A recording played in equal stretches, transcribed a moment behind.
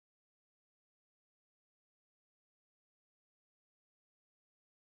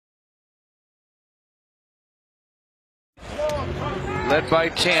led by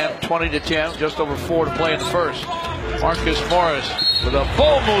 10, 20-10, just over 4 to play in the first. Marcus Morris with a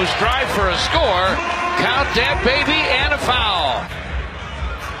bull moose drive for a score. Count that baby and a foul.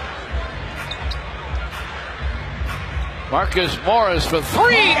 Marcus Morris for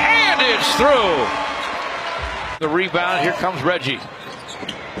 3 and it's through. The rebound, here comes Reggie.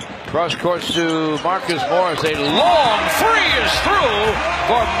 Cross courts to Marcus Morris. A long 3 is through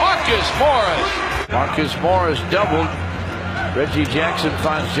for Marcus Morris. Marcus Morris doubled. Reggie Jackson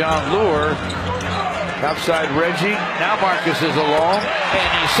finds John Lure. Outside Reggie. Now Marcus is alone. And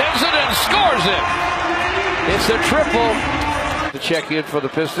he sends it and scores it. It's a triple. The check in for the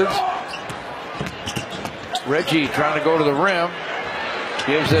Pistons. Reggie trying to go to the rim.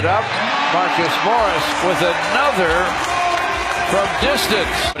 Gives it up. Marcus Morris with another from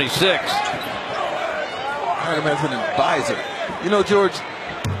distance. 26. I him as an advisor. You know, George,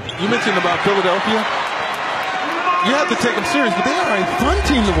 you mentioned about Philadelphia. You have to take them serious, but they are a fun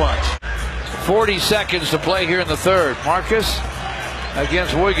team to watch. 40 seconds to play here in the third. Marcus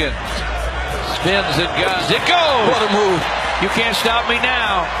against Wiggins. Spins and guns. It goes! What a move. You can't stop me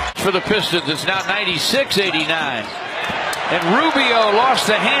now. For the Pistons, it's now 96-89. And Rubio lost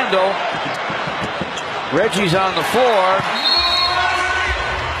the handle. Reggie's on the floor.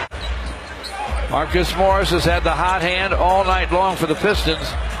 Marcus Morris has had the hot hand all night long for the Pistons.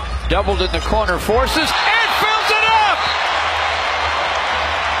 Doubled in the corner, forces, and fills it up!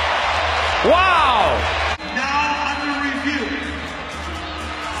 Wow! Now under review.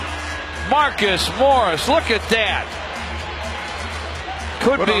 Marcus Morris, look at that.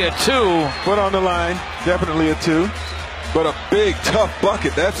 Could be a 2. Put on the line, definitely a 2. But a big, tough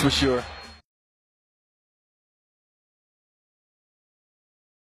bucket, that's for sure.